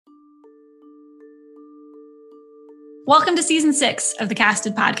Welcome to season 6 of the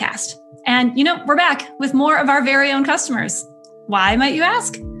Casted podcast. And we're back with more of our very own customers. Why, might you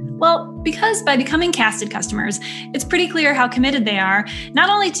ask? Well, because by becoming Casted customers, it's pretty clear how committed they are, not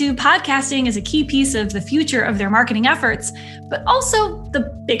only to podcasting as a key piece of the future of their marketing efforts, but also the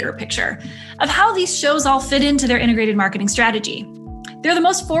bigger picture of how these shows all fit into their integrated marketing strategy. They're the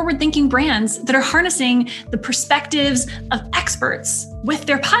most forward-thinking brands that are harnessing the perspectives of experts with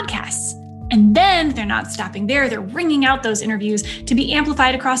their podcasts. And then they're not stopping there. They're wringing out those interviews to be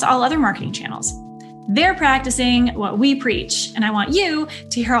amplified across all other marketing channels. They're practicing what we preach. And I want you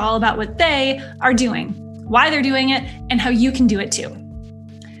to hear all about what they are doing, why they're doing it, and how you can do it too.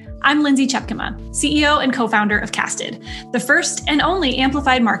 I'm Lindsay Chepkema, CEO and co-founder of Casted, the first and only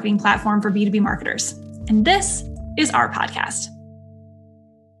amplified marketing platform for B2B marketers. And this is our podcast.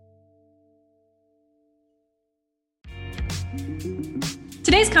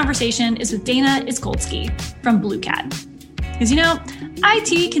 Today's conversation is with Dana Iskoldski from BlueCat. Because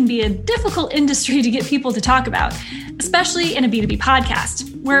IT can be a difficult industry to get people to talk about, especially in a B2B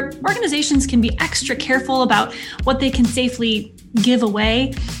podcast, where organizations can be extra careful about what they can safely give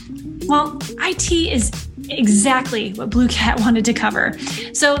away. Well, IT is exactly what BlueCat wanted to cover.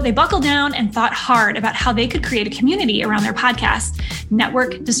 So they buckled down and thought hard about how they could create a community around their podcast,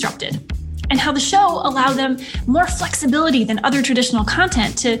 Network Disrupted, and how the show allowed them more flexibility than other traditional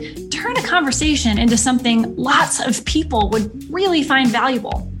content to turn a conversation into something lots of people would really find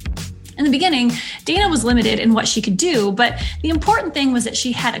valuable. In the beginning, Dana was limited in what she could do, but the important thing was that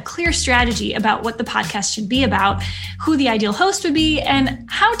she had a clear strategy about what the podcast should be about, who the ideal host would be, and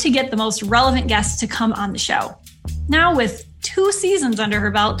how to get the most relevant guests to come on the show. Now, with 2 seasons under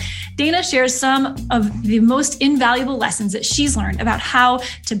her belt, Dana shares some of the most invaluable lessons that she's learned about how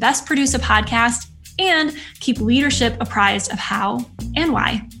to best produce a podcast and keep leadership apprised of how and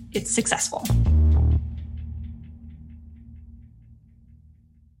why it's successful.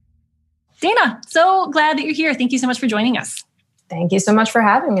 Dana, so glad that you're here. Thank you so much for joining us. Thank you so much for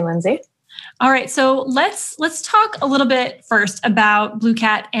having me, Lindsay. All right, so let's talk a little bit first about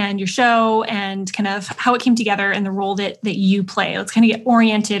BlueCat and your show and kind of how it came together and the role that you play. Let's kind of get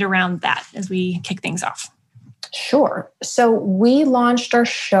oriented around that as we kick things off. Sure. So we launched our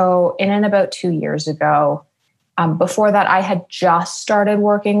show in and about 2 years ago. Before that, I had just started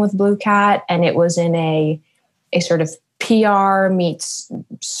working with BlueCat, and it was in a sort of PR meets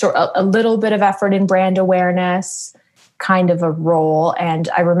a little bit of effort in brand awareness kind of a role. And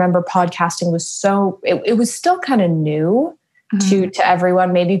I remember podcasting was it was still kind of new to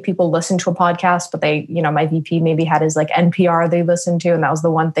everyone. Maybe people listen to a podcast, but they, my VP maybe had his like NPR they listened to, and that was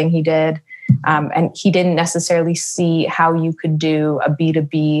the one thing he did. And he didn't necessarily see how you could do a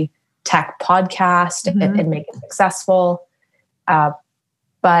B2B tech podcast and make it successful.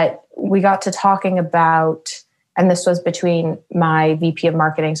 But we got to talking about, and this was between my VP of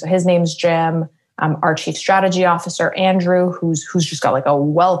marketing. So his name's Jim. Our chief strategy officer, Andrew, who's just got like a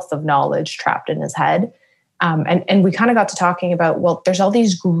wealth of knowledge trapped in his head. And we kind of got to talking about, well, there's all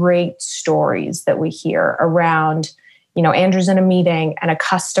these great stories that we hear around, Andrew's in a meeting and a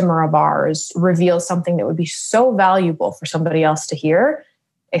customer of ours reveals something that would be so valuable for somebody else to hear,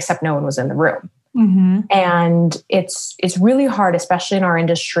 except no one was in the room. Mm-hmm. And it's really hard, especially in our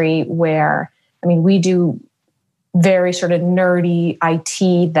industry where, we do very sort of nerdy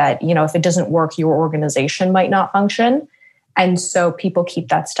IT that, if it doesn't work, your organization might not function. And so people keep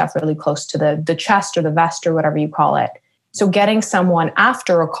that stuff really close to the chest or the vest or whatever you call it. So getting someone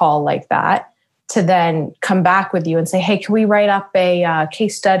after a call like that to then come back with you and say, hey, can we write up a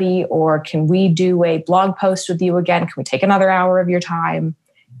case study, or can we do a blog post with you again? Can we take another hour of your time?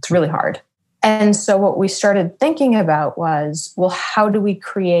 It's really hard. And so what we started thinking about was, well, how do we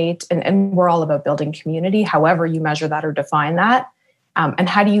create, and we're all about building community, however you measure that or define that. And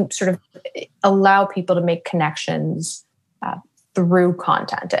how do you sort of allow people to make connections through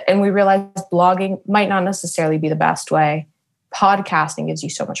content? And we realized blogging might not necessarily be the best way. Podcasting gives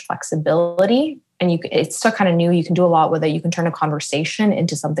you so much flexibility, and it's still kind of new. You can do a lot with it. You can turn a conversation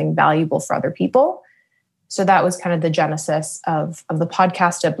into something valuable for other people. So that was kind of the genesis of the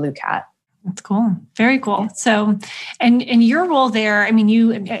podcast at BlueCat. That's cool. Very cool. So, and your role there,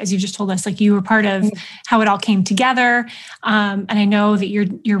 you, as you just told us, like you were part of how it all came together. And I know that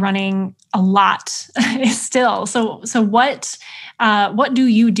you're running a lot still. So what do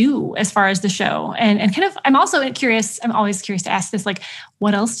you do as far as the show? And kind of, I'm always curious to ask this, like,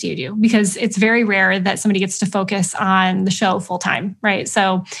 what else do you do? Because it's very rare that somebody gets to focus on the show full time, right?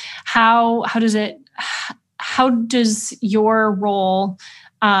 So how does your role,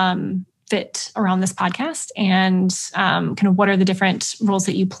 fit around this podcast, and kind of what are the different roles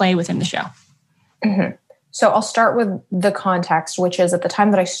that you play within the show? Mm-hmm. So I'll start with the context, which is at the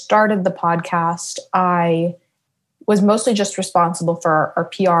time that I started the podcast, I was mostly just responsible for our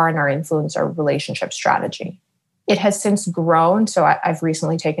PR and our influencer relationship strategy. It has since grown. So I've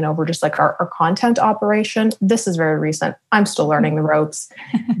recently taken over just like our content operation. This is very recent. I'm still learning the ropes.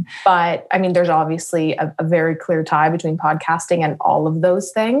 But I mean, there's obviously a very clear tie between podcasting and all of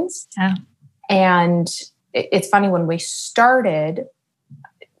those things. Yeah. And it's funny, when we started,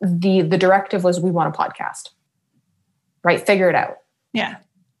 the directive was, we want a podcast, right? Figure it out. Yeah.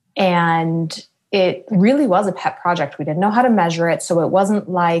 And it really was a pet project. We didn't know how to measure it. So it wasn't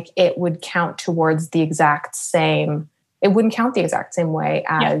like it would count towards the exact same, it wouldn't count the exact same way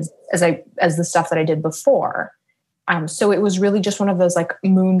as the stuff that I did before. So it was really just one of those like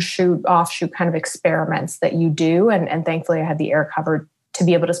moonshoot, offshoot kind of experiments that you do. And thankfully I had the air covered to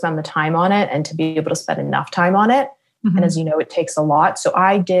be able to spend the time on it and to be able to spend enough time on it. Mm-hmm. And as you know, it takes a lot. So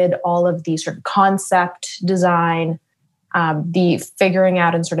I did all of the sort of concept design, the figuring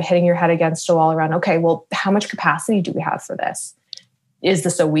out and sort of hitting your head against a wall around, okay, well, how much capacity do we have for this? Is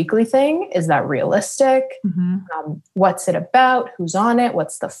this a weekly thing? Is that realistic? Mm-hmm. What's it about? Who's on it?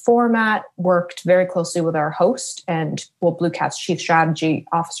 What's the format? Worked very closely with our host and BlueCat's chief strategy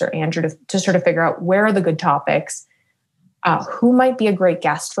officer, Andrew, to sort of figure out where are the good topics, who might be a great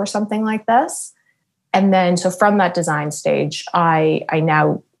guest for something like this. And then, so from that design stage, I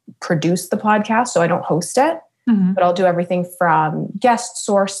now produce the podcast. So I don't host it, mm-hmm. but I'll do everything from guest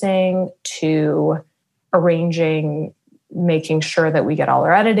sourcing to arranging, making sure that we get all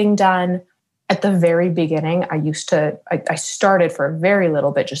our editing done. At the very beginning, I started for a very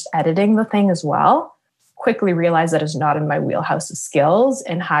little bit just editing the thing as well. Quickly realized that is not in my wheelhouse of skills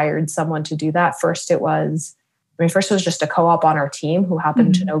and hired someone to do that. First it was just a co-op on our team who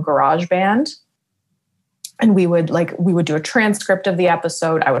happened mm-hmm. to know GarageBand. And we would do a transcript of the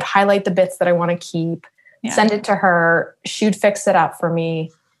episode. I would highlight the bits that I want to keep, send it to her. She'd fix it up for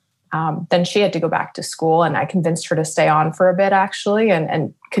me. Then she had to go back to school, and I convinced her to stay on for a bit actually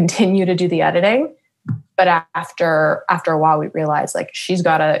and continue to do the editing. But after a while, we realized like she's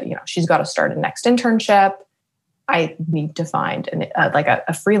got to start a next internship. I need to find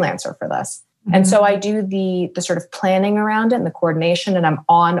a freelancer for this. Mm-hmm. And so I do the sort of planning around it and the coordination, and I'm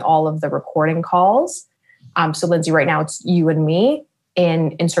on all of the recording calls. So Lindsay, right now it's you and me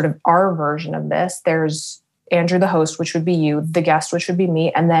in sort of our version of this. There's Andrew, the host, which would be you, the guest, which would be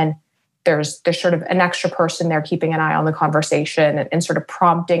me. And then there's sort of an extra person there keeping an eye on the conversation and sort of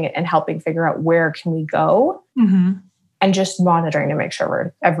prompting and helping figure out where can we go, mm-hmm. and just monitoring to make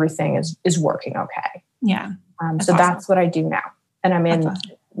sure everything is working okay. Yeah. So awesome. That's what I do now. And I'm in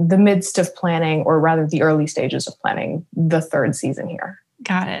the midst of planning, or rather the early stages of planning the third season here.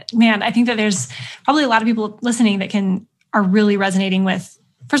 Got it. Man, I think that there's probably a lot of people listening that are really resonating with,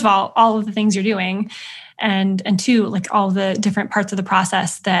 first of all of the things you're doing, and two, like all the different parts of the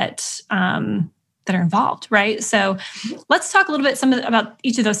process that are involved, right? So let's talk a little bit about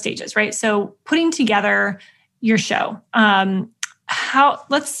each of those stages, right? So putting together your show,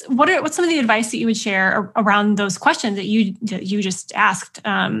 what's some of the advice that you would share around those questions that you just asked,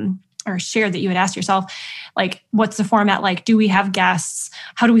 or shared that you had asked yourself? Like, what's the format like? Do we have guests?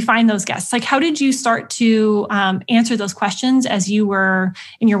 How do we find those guests? Like, how did you start to answer those questions as you were,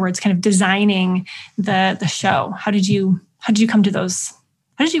 in your words, kind of designing the show? How did you come to those?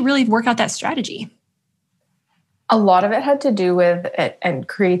 How did you really work out that strategy? A lot of it had to do with it, and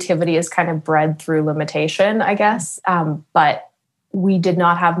creativity is kind of bred through limitation, I guess. But we did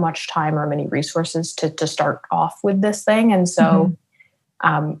not have much time or many resources to start off with this thing. And so mm-hmm.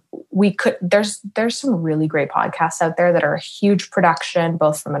 There's some really great podcasts out there that are a huge production,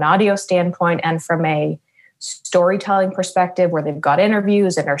 both from an audio standpoint and from a storytelling perspective, where they've got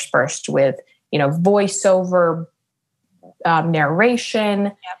interviews interspersed with, voiceover, narration.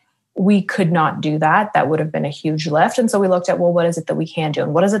 Yep. We could not do that. That would have been a huge lift. And so we looked at, well, what is it that we can do?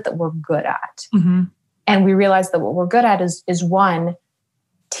 And what is it that we're good at? Mm-hmm. And we realized that what we're good at is one,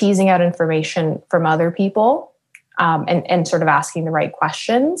 teasing out information from other people, and sort of asking the right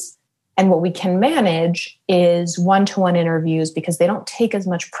questions. And what we can manage is one-to-one interviews, because they don't take as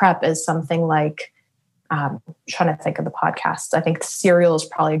much prep as something like, trying to think of the podcasts. I think Serial is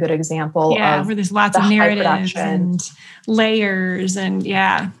probably a good example. Yeah, where there's lots of narratives and layers and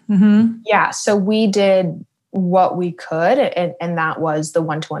Mm-hmm. Yeah. So we did what we could, and that was the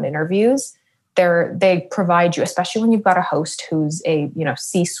one-to-one interviews. They provide you, especially when you've got a host who's a,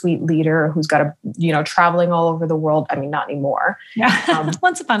 C-suite leader who's got traveling all over the world. I mean, not anymore. Yeah.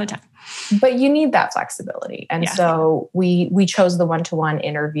 Once upon a time. But you need that flexibility. And so we chose the one-to-one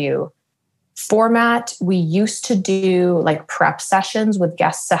interview format. We used to do like prep sessions with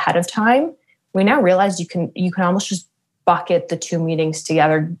guests ahead of time. we now realize you can almost just bucket the two meetings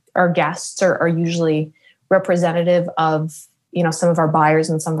together. Our guests are usually representative of, some of our buyers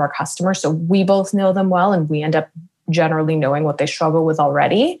and some of our customers. So we both know them well, and we end up generally knowing what they struggle with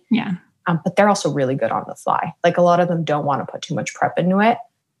already. Yeah. But they're also really good on the fly. Like a lot of them don't want to put too much prep into it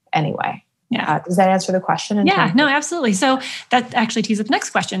anyway. Yeah. Does that answer the question? Yeah, no, absolutely. So that actually tees up the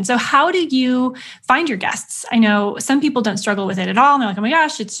next question. So how do you find your guests? I know some people don't struggle with it at all. And they're like, oh my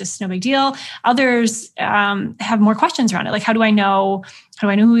gosh, it's just no big deal. Others have more questions around it. Like, how do I know who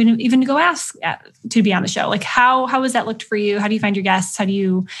even to go ask to be on the show? Like, how has that looked for you? How do you find your guests? How do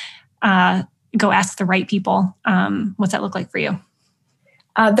you go ask the right people? What's that look like for you?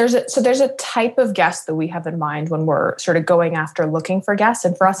 There's a type of guest that we have in mind when we're sort of going after looking for guests.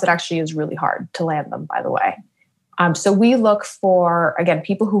 And for us, it actually is really hard to land them, by the way. So we look for, again,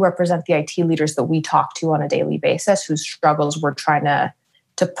 people who represent the IT leaders that we talk to on a daily basis, whose struggles we're trying to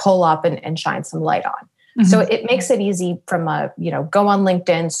pull up and shine some light on. Mm-hmm. So it makes it easy from go on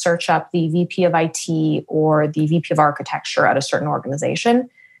LinkedIn, search up the VP of IT or the VP of architecture at a certain organization.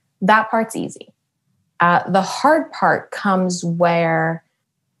 That part's easy. The hard part comes where,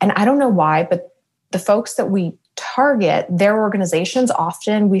 and I don't know why, but the folks that we target, their organizations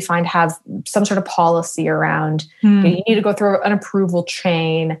often we find have some sort of policy around, you need to go through an approval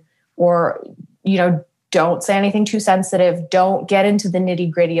chain, or, don't say anything too sensitive. Don't get into the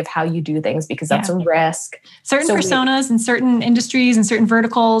nitty gritty of how you do things, because that's a risk. Certain personas in certain industries and certain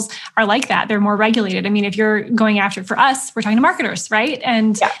verticals are like that. They're more regulated. I mean, if you're going after, for us, we're talking to marketers, right?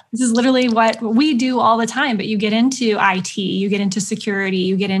 And this is literally what we do all the time. But you get into IT, you get into security,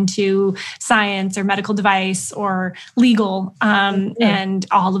 you get into science or medical device or legal. And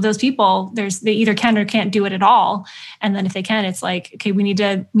all of those people, they either can or can't do it at all. And then if they can, it's like, okay, we need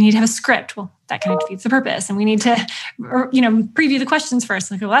to have a script. Well, that kind of defeats the purpose. And we need to, preview the questions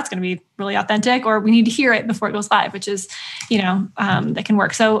first. Like, well, that's going to be really authentic, or we need to hear it before it goes live, which is, that can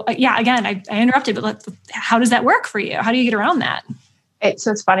work. So again, I interrupted, but how does that work for you? How do you get around that?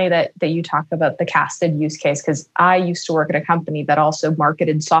 So it's funny that you talk about the casted use case, because I used to work at a company that also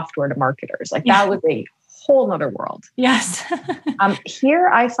marketed software to marketers. Like that was a whole nother world. Yes. Here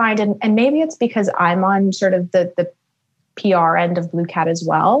I find, and maybe it's because I'm on sort of the PR end of BlueCat as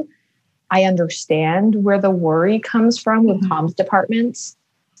well, I understand where the worry comes from with comms departments.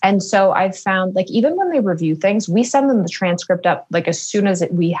 And so I've found, like, even when they review things, we send them the transcript up, like, as soon as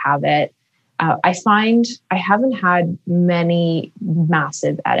we have it. I find I haven't had many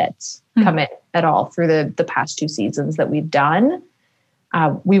massive edits come in at all through the past 2 seasons that we've done.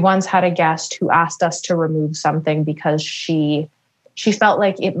 We once had a guest who asked us to remove something because she felt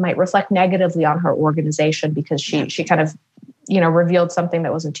like it might reflect negatively on her organization, because she kind of, revealed something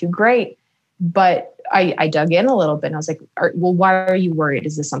that wasn't too great. But I dug in a little bit and I was like, why are you worried?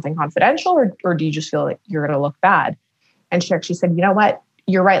 Is this something confidential, or do you just feel like you're going to look bad? And she actually said, you know what?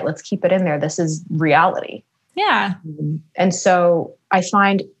 You're right. Let's keep it in there. This is reality. Yeah. And so I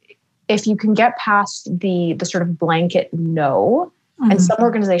find if you can get past the sort of blanket no, and some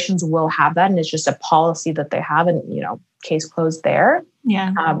organizations will have that, and it's just a policy that they have, and, case closed there.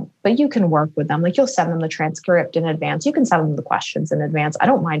 Yeah. But you can work with them. Like, you'll send them the transcript in advance. You can send them the questions in advance. I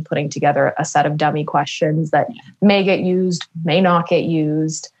don't mind putting together a set of dummy questions that may get used, may not get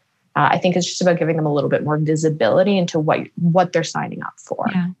used. I think it's just about giving them a little bit more visibility into what they're signing up for.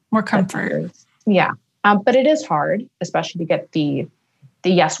 Yeah. More comfort. Yeah. But it is hard, especially to get the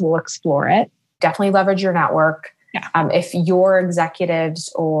yes, we'll explore it. Definitely leverage your network. Yeah. If your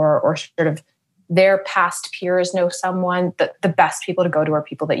executives or sort of their past peers know someone, the best people to go to are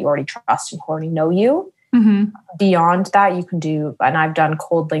people that you already trust and who already know you. Beyond that, you can do, and I've done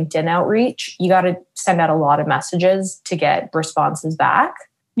cold LinkedIn outreach. You got to send out a lot of messages to get responses back.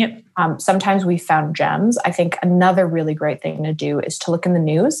 Yep. Sometimes we found gems. I think another really great thing to do is to look in the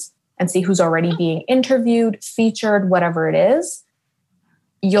news and see who's already being interviewed, featured, whatever it is.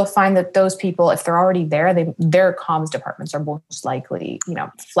 You'll find that those people, if they're already there, their comms departments are most likely,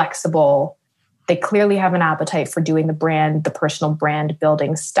 flexible. They clearly have an appetite for doing the personal brand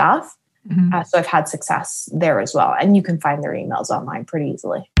building stuff. So I've had success there as well. And you can find their emails online pretty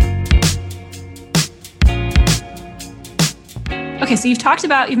easily. Okay, so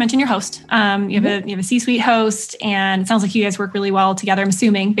you've mentioned your host. You have a C-suite host, and it sounds like you guys work really well together, I'm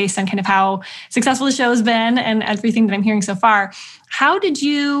assuming, based on kind of how successful the show has been and everything that I'm hearing so far. How did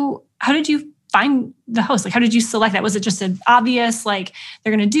you find the host? Like, how did you select that? Was it just an obvious, like,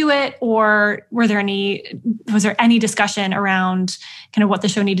 they're going to do it? Or was there any discussion around kind of what the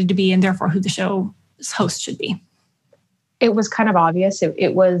show needed to be and therefore who the show's host should be? It was kind of obvious.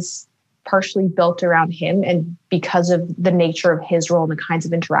 It was partially built around him. And because of the nature of his role and the kinds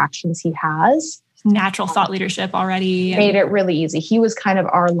of interactions he has, natural thought leadership already made it really easy. He was kind of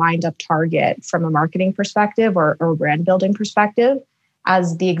our lined up target from a marketing perspective or brand building perspective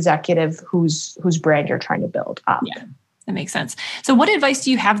as the executive whose brand you're trying to build up. Yeah, that makes sense. So what advice do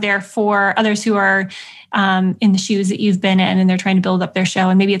you have there for others who are in the shoes that you've been in and they're trying to build up their show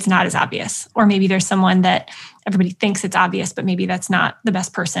and maybe it's not as obvious, or maybe there's someone that everybody thinks it's obvious, but maybe that's not the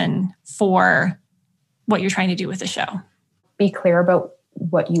best person for what you're trying to do with the show? Be clear about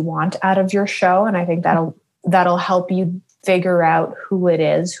what you want out of your show. And I think that'll help you figure out who it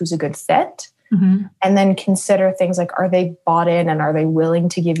is, who's a good fit. Mm-hmm. And then consider things like, are they bought in and are they willing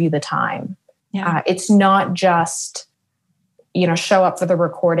to give you the time? Yeah. It's not just, show up for the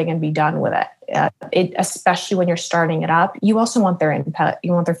recording and be done with it. Especially when you're starting it up, you also want their input,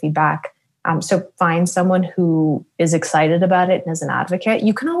 you want their feedback. So find someone who is excited about it and is an advocate.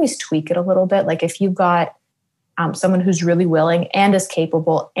 You can always tweak it a little bit. Like if you've got someone who's really willing and is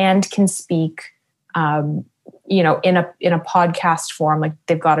capable and can speak, in a podcast form, like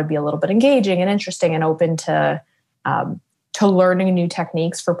they've got to be a little bit engaging and interesting and open to learning new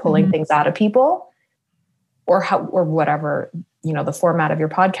techniques for pulling mm-hmm. things out of people, or whatever the format of your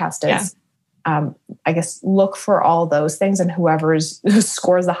podcast is. Yeah. I guess look for all those things, and who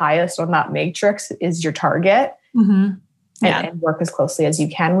scores the highest on that matrix is your target. Mm-hmm. Yeah. And work as closely as you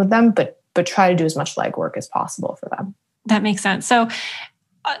can with them, but try to do as much legwork as possible for them. That makes sense. So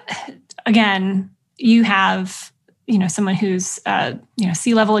again, you have, someone who's,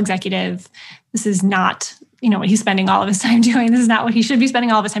 C-level executive. This is not, what he's spending all of his time doing. This is not what he should be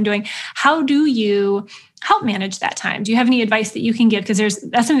spending all of his time doing. How do you help manage that time? Do you have any advice that you can give? Because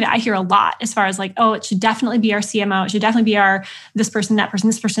that's something that I hear a lot as far as like, oh, it should definitely be our CMO. It should definitely be our this person, that person,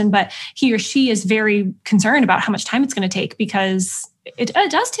 this person. But he or she is very concerned about how much time it's going to take, because it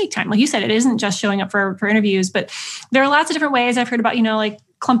does take time. Like you said, it isn't just showing up for interviews, but there are lots of different ways. I've heard about, like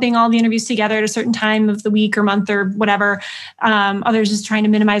clumping all the interviews together at a certain time of the week or month or whatever. Others just trying to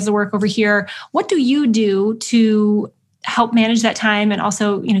minimize the work over here. What do you do to help manage that time and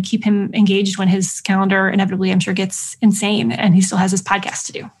also, keep him engaged when his calendar inevitably, I'm sure, gets insane and he still has his podcast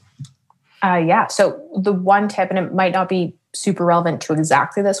to do? Yeah. So the one tip, and it might not be super relevant to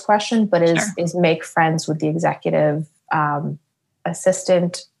exactly this question, but is make friends with the executive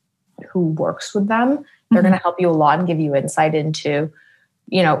assistant who works with them. They're mm-hmm. going to help you a lot and give you insight into,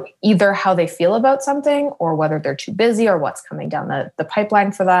 either how they feel about something or whether they're too busy or what's coming down the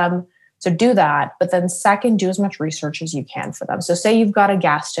pipeline for them. So do that. But then second, do as much research as you can for them. So say you've got a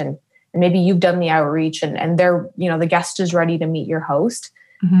guest and maybe you've done the outreach and they're, the guest is ready to meet your host.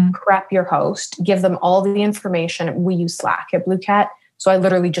 Mm-hmm. Prep your host, give them all the information. We use Slack at BlueCat. So I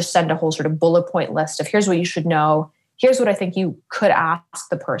literally just send a whole sort of bullet point list of here's what you should know. Here's what I think you could ask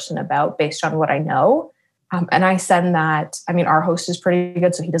the person about based on what I know. And I send that. I mean, our host is pretty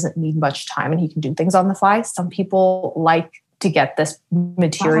good, so he doesn't need much time and he can do things on the fly. Some people like to get this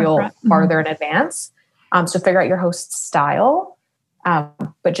material farther in advance. So figure out your host's style,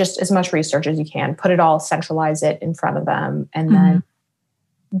 but just as much research as you can. Put it all, centralize it in front of them, and then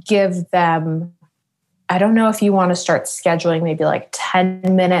give them, I don't know if you want to start scheduling maybe like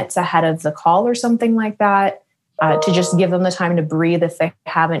 10 minutes ahead of the call or something like that, to just give them the time to breathe if they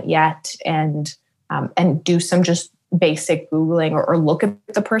haven't yet, and do some just basic Googling or look at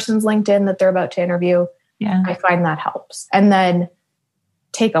the person's LinkedIn that they're about to interview. Yeah. I find that helps. And then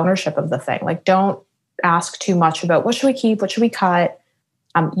take ownership of the thing. Like, don't ask too much about what should we keep, what should we cut.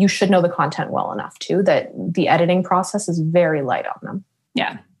 You should know the content well enough too, that the editing process is very light on them.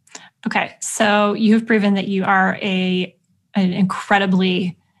 Yeah. Okay. So you have proven that you are an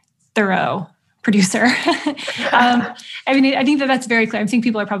incredibly thorough producer. I think that's very clear. I think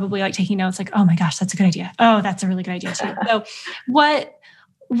people are probably like taking notes like, oh my gosh, that's a good idea. Oh, that's a really good idea too. So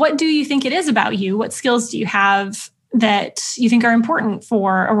what do you think it is about you? What skills do you have that you think are important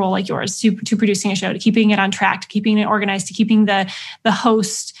for a role like yours, to producing a show, to keeping it on track, to keeping it organized, to keeping the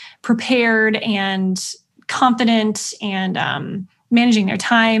host prepared and confident and managing their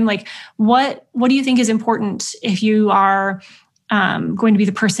time? Like, what do you think is important if you are going to be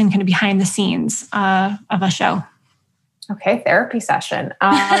the person kind of behind the scenes of a show? Okay, therapy session.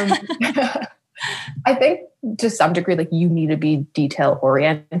 I think to some degree, like, you need to be detail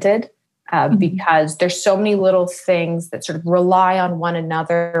oriented because there's so many little things that sort of rely on one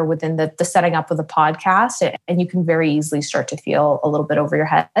another within the setting up of the podcast. And you can very easily start to feel a little bit over your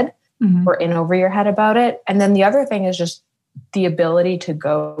head or in over your head about it. And then the other thing is just the ability to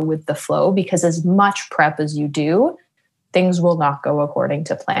go with the flow, because as much prep as you do, things will not go according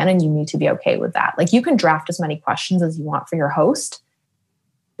to plan. And you need to be okay with that. Like, you can draft as many questions as you want for your host.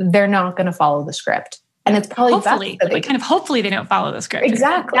 they're not going to follow the script. And it's probably hopefully, hopefully they don't follow the script.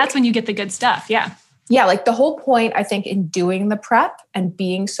 Exactly. That's when you get the good stuff. Yeah. Yeah. Like the whole point, I think, in doing the prep and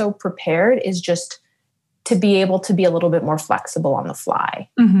being so prepared is just to be able to be a little bit more flexible on the fly.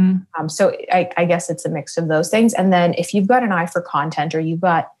 So I guess it's a mix of those things. And then if you've got an eye for content, or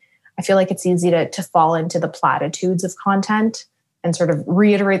I feel like it's easy to fall into the platitudes of content and sort of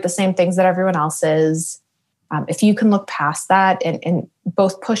reiterate the same things that everyone else is. If you can look past that and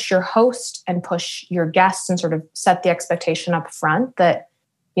both push your host and push your guests and sort of set the expectation up front that,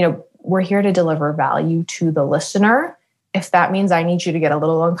 we're here to deliver value to the listener. If that means I need you to get a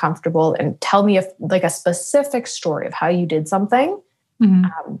little uncomfortable and tell me a specific story of how you did something,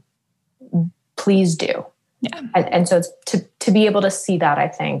 please do. Yeah. And so it's to be able to see that, I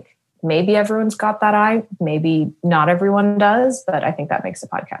think maybe everyone's got that eye, maybe not everyone does, but I think that makes the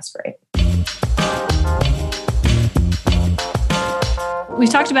podcast great. We've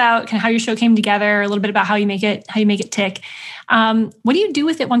talked about kind of how your show came together, a little bit about how you make it tick. What do you do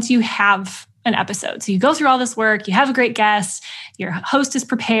with it once you have an episode? So you go through all this work, you have a great guest, your host is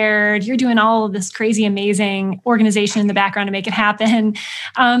prepared, you're doing all of this crazy, amazing organization in the background to make it happen.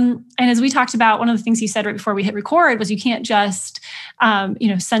 And as we talked about, one of the things you said right before we hit record was you can't just,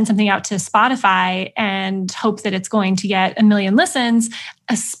 send something out to Spotify and hope that it's going to get 1 million listens,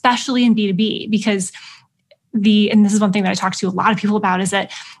 especially in B2B, because and this is one thing that I talk to a lot of people about, is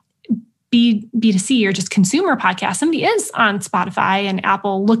that B2C or just consumer podcasts, somebody is on Spotify and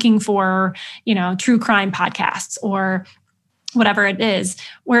Apple looking for, true crime podcasts or whatever it is.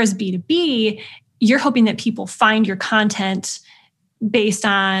 Whereas B2B, you're hoping that people find your content based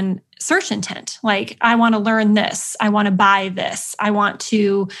on search intent. Like, I want to learn this. I want to buy this. I want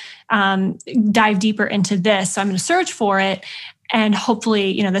to dive deeper into this. So I'm going to search for it. And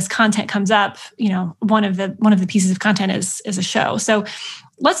hopefully, this content comes up. One of the pieces of content is a show. So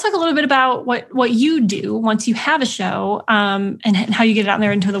let's talk a little bit about what you do once you have a show, and how you get it out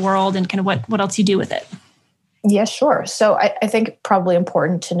there into the world, and kind of what else you do with it. Yeah, sure. So I think probably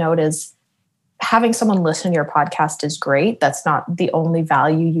important to note is having someone listen to your podcast is great. That's not the only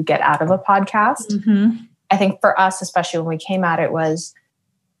value you get out of a podcast. I think for us, especially when we came at it, was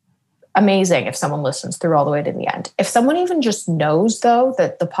amazing if someone listens through all the way to the end. If someone even just knows, though,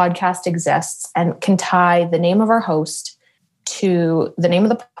 that the podcast exists and can tie the name of our host to the name of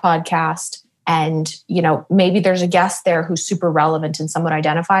the podcast, and, maybe there's a guest there who's super relevant and someone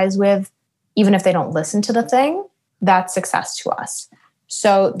identifies with, even if they don't listen to the thing, that's success to us.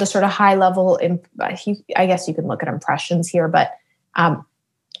 So the sort of high level, I guess you can look at impressions here, but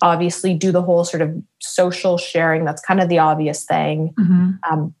obviously do the whole sort of social sharing. That's kind of the obvious thing.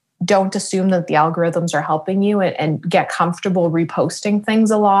 Don't assume that the algorithms are helping you, and get comfortable reposting things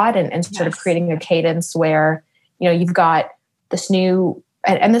a lot and sort of creating a cadence where, you've got this new,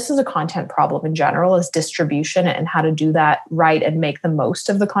 and this is a content problem in general, is distribution and how to do that right and make the most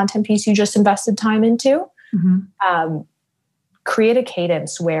of the content piece you just invested time into. Create a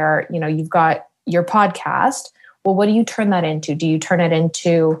cadence where, you've got your podcast. Well, what do you turn that into? Do you turn it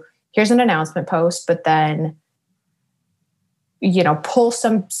into, here's an announcement post, but then pull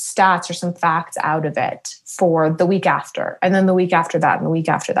some stats or some facts out of it for the week after, and then the week after that, and the week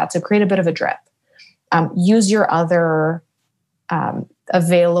after that. So create a bit of a drip. Use your other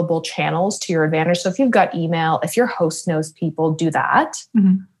available channels to your advantage. So if you've got email, if your host knows people, do that.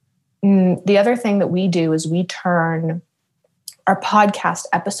 The other thing that we do is we turn our podcast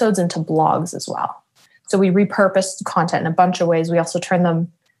episodes into blogs as well. So we repurpose content in a bunch of ways. We also turn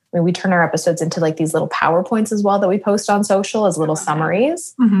them, we turn our episodes into like these little PowerPoints as well that we post on social as little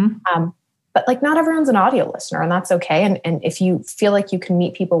summaries. But like, not everyone's an audio listener, and that's okay. And if you feel like you can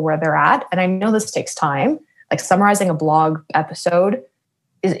meet people where they're at, and I know this takes time, like summarizing a blog episode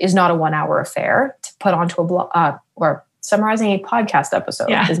is not a 1 hour affair to put onto a blog, or summarizing a podcast episode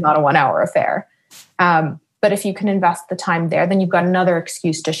is not a 1 hour affair. But if you can invest the time there, then you've got another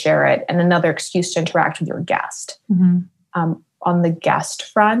excuse to share it and another excuse to interact with your guest. On the guest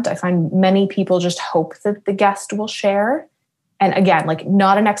front, I find many people just hope that the guest will share. And again, like,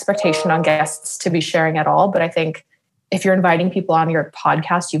 not an expectation on guests to be sharing at all. But I think if you're inviting people on your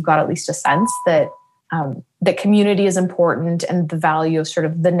podcast, you've got at least a sense that that community is important, and the value of sort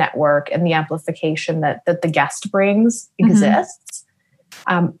of the network and the amplification that the guest brings exists.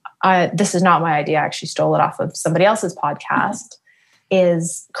 This is not my idea. I actually stole it off of somebody else's podcast.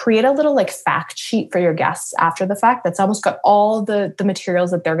 Is create a little like fact sheet for your guests after the fact that's almost got all the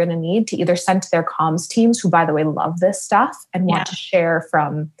materials that they're going to need to either send to their comms teams, who, by the way, love this stuff and want to share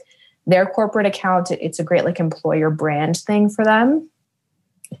from their corporate account. It's a great like employer brand thing for them,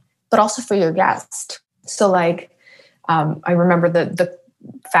 but also for your guest. So like, I remember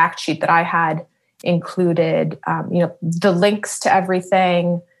fact sheet that I had included, the links to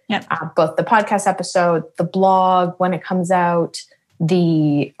everything, both the podcast episode, the blog, when it comes out,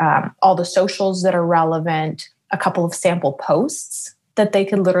 all the socials that are relevant, a couple of sample posts that they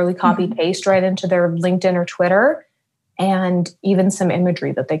could literally copy paste right into their LinkedIn or Twitter, and even some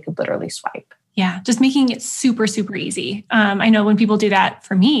imagery that they could literally swipe. Yeah, just making it super, super easy. I know when people do that,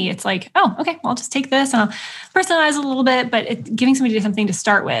 for me, it's like, oh, okay, well, I'll just take this and I'll personalize it a little bit, but giving somebody something to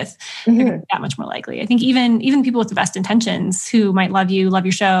start with, they're that much more likely. I think even people with the best intentions who might love you, love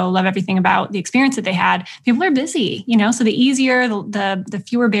your show, love everything about the experience that they had, people are busy, so the easier, the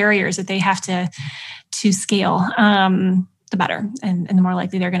fewer barriers that they have to scale, the better. And the more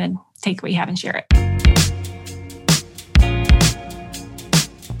likely they're going to take what you have and share it.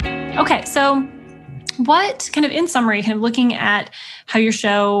 Okay, so what kind of, in summary, kind of looking at how your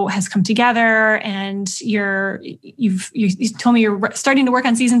show has come together, and you told me you're starting to work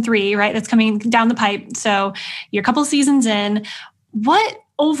on season 3, right? That's coming down the pipe. So you're a couple of seasons in. What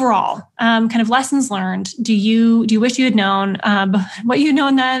overall kind of lessons learned do you wish you had known? What you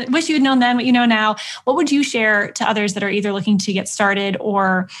know then, wish you had known then, what you know now? What would you share to others that are either looking to get started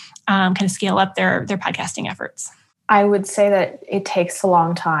or kind of scale up their podcasting efforts? I would say that it takes a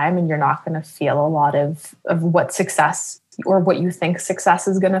long time, and you're not going to feel a lot of what success or what you think success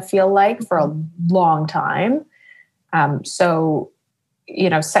is going to feel like for a long time. So,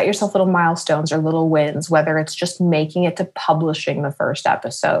 set yourself little milestones or little wins, whether it's just making it to publishing the first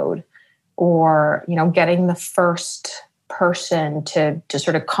episode, or, getting the first person to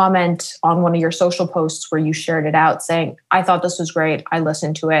sort of comment on one of your social posts where you shared it out saying, I thought this was great, I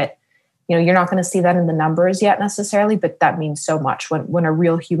listened to it. You're not going to see that in the numbers yet necessarily, but that means so much when a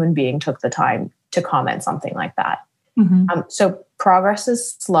real human being took the time to comment something like that. So progress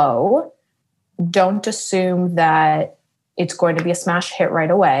is slow. Don't assume that it's going to be a smash hit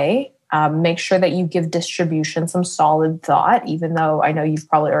right away. Make sure that you give distribution some solid thought, even though I know you've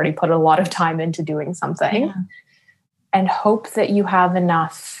probably already put a lot of time into doing something. Yeah. And hope that you have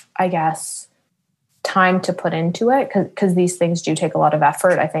enough, I guess, time to put into it, because these things do take a lot of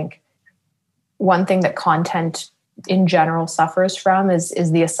effort. I think one thing that content in general suffers from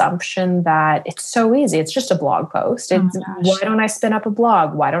is the assumption that it's so easy. It's just a blog post. It's why don't I spin up a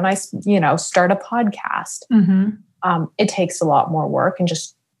blog? Why don't I, start a podcast? It takes a lot more work, and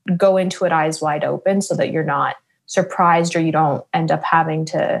just go into it eyes wide open so that you're not surprised, or you don't end up having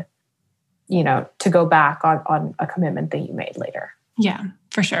to go back on a commitment that you made later. Yeah,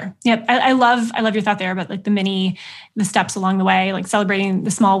 for sure. Yep. I love your thought there about like the steps along the way, like celebrating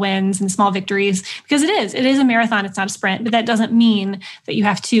the small wins and the small victories, because it is a marathon. It's not a sprint, but that doesn't mean that you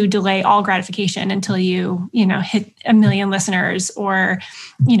have to delay all gratification until you hit 1 million listeners, or,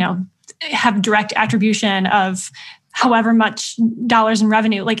 have direct attribution of however much dollars in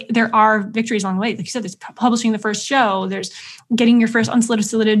revenue. Like, there are victories along the way. Like you said, there's publishing the first show. There's getting your first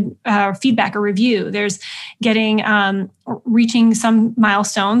unsolicited feedback or review. There's getting, reaching some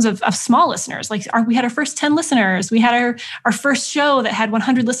milestones of small listeners. Like we had our first 10 listeners. We had our first show that had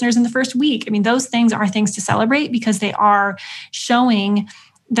 100 listeners in the first week. I mean, those things are things to celebrate, because they are showing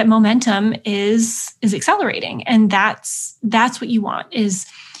that momentum is accelerating. And that's what you want, is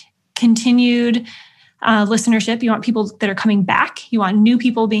continued listenership. You want people that are coming back. You want new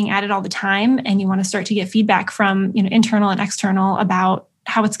people being added all the time. And you want to start to get feedback from, internal and external about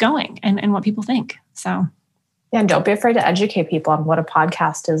how it's going and what people think. So, yeah, and don't be afraid to educate people on what a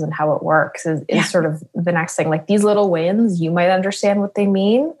podcast is and how it works is sort of the next thing. Like, these little wins, you might understand what they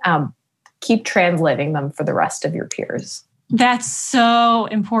mean. Keep translating them for the rest of your peers. That's so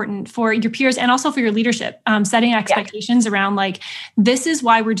important for your peers and also for your leadership. Setting expectations around, like, this is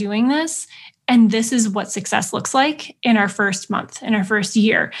why we're doing this. And this is what success looks like in our first month, in our first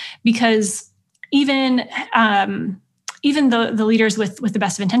year. Because even the leaders with the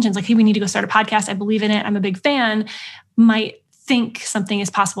best of intentions, like, hey, we need to go start a podcast, I believe in it, I'm a big fan, might think something is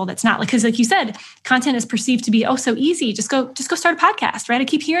possible that's not. Like, because like you said, content is perceived to be, oh, so easy. Just go start a podcast, right? I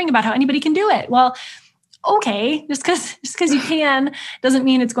keep hearing about how anybody can do it. Well, okay, just because you can doesn't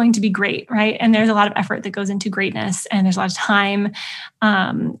mean it's going to be great, right? And there's a lot of effort that goes into greatness, and there's a lot of time,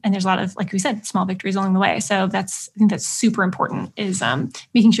 and there's a lot of, like we said, small victories along the way. So I think that's super important, is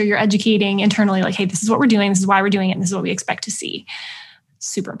making sure you're educating internally, like, hey, this is what we're doing, this is why we're doing it, and this is what we expect to see.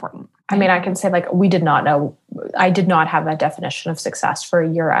 Super important. I mean, I can say, like, I did not have that definition of success for a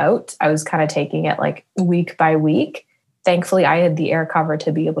year out. I was kind of taking it like week by week. Thankfully, I had the air cover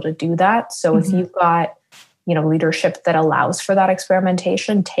to be able to do that. So if you've got leadership that allows for that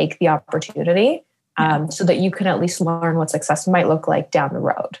experimentation, take the opportunity so that you can at least learn what success might look like down the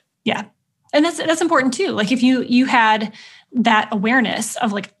road. Yeah. And that's important too. Like, if you had that awareness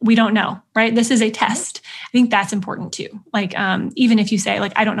of like, we don't know, right? This is a test. I think that's important too. Like, even if you say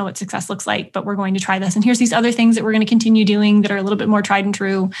like, I don't know what success looks like, but we're going to try this. And here's these other things that we're going to continue doing that are a little bit more tried and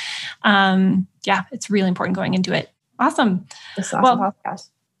true. Yeah, it's really important going into it. Awesome. This is awesome podcast.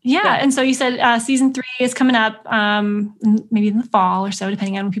 Yeah. And so you said season 3 is coming up, maybe in the fall or so,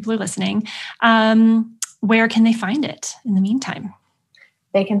 depending on when people are listening. Where can they find it in the meantime?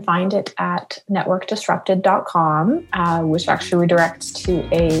 They can find it at networkdisrupted.com, which actually redirects to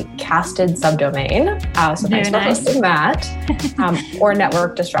a casted subdomain. So thanks for hosting that. Or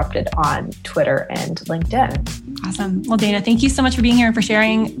Network Disrupted on Twitter and LinkedIn. Awesome. Well, Dana, thank you so much for being here and for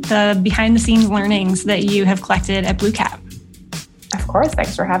sharing the behind the scenes learnings that you have collected at BlueCat. Of course.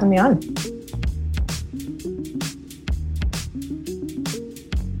 Thanks for having me on.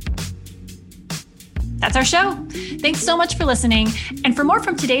 That's our show. Thanks so much for listening. And for more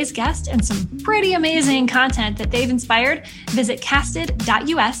from today's guest and some pretty amazing content that they've inspired, visit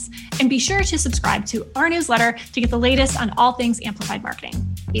casted.us and be sure to subscribe to our newsletter to get the latest on all things amplified marketing,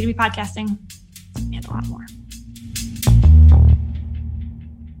 B2B podcasting, and a lot more.